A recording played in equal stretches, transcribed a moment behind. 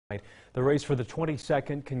The race for the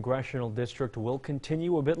 22nd Congressional District will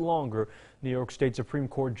continue a bit longer. New York State Supreme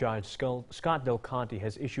Court Judge Scott Del Conte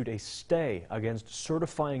has issued a stay against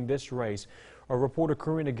certifying this race. Our reporter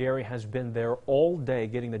Karina Gary has been there all day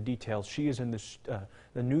getting the details. She is in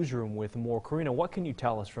the newsroom with more. Karina, what can you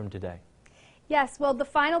tell us from today? Yes, well, the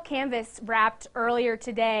final canvass wrapped earlier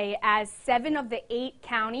today as 7 of the 8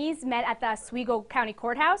 counties met at the Oswego County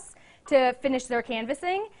Courthouse to finish their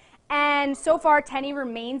canvassing. And so far, Tenney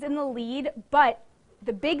remains in the lead, but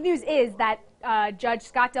the big news is that Judge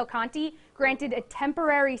Scott Del Conte granted a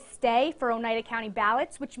temporary stay for Oneida County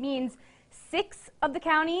ballots, which means 7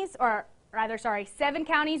 counties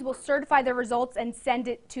will certify their results and send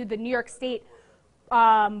it to the New York State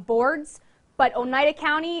boards, but Oneida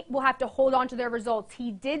County will have to hold on to their results.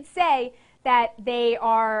 He did say that they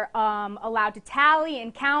are allowed to tally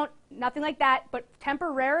and count, nothing like that, but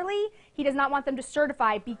temporarily he does not want them to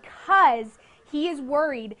certify because he is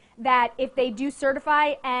worried that if they do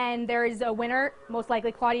certify and there is a winner, most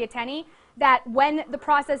likely Claudia Tenney, that when the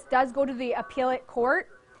process does go to the appellate court,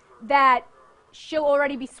 that she'll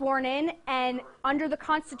already be sworn in, and under the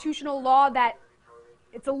constitutional law that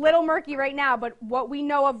it's a little murky right now, but what we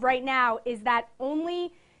know of right now is that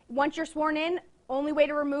only once you're sworn in, only way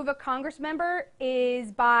to remove a Congress member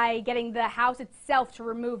is by getting the House itself to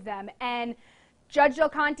remove them. And Judge Del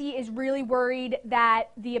Conte is really worried that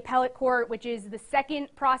the appellate court, which is the second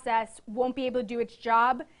process, won't be able to do its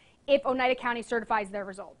job if Oneida County certifies their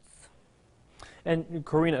results. And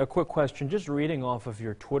Karina, a quick question, just reading off of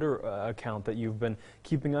your Twitter account that you've been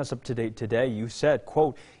keeping us up to date today, you said,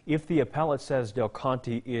 quote, if the appellate says Del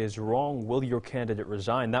Conte is wrong, will your candidate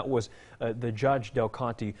resign? That was the Judge Del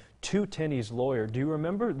Conte to Tenney's lawyer. Do you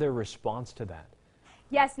remember their response to that?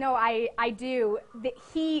 Yes, no, I do.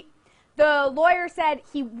 The lawyer said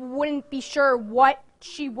he wouldn't be sure what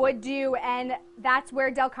she would do, and that's where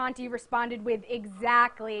Del Conte responded with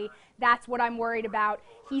exactly, that's what I'm worried about.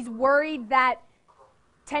 He's worried that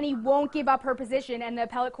Tenney won't give up her position and the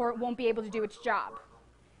appellate court won't be able to do its job.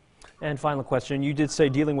 And final question, you did say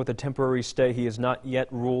dealing with a temporary stay, he has not yet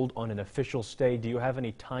ruled on an official stay. Do you have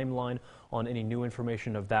any timeline on any new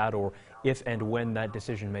information of that, or if and when that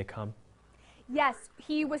decision may come? Yes,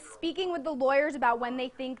 he was speaking with the lawyers about when they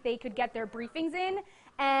think they could get their briefings in,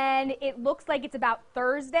 and it looks like it's about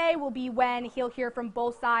Thursday will be when he'll hear from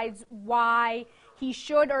both sides why he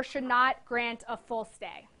should or should not grant a full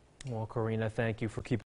stay. Well, Karina, thank you for keeping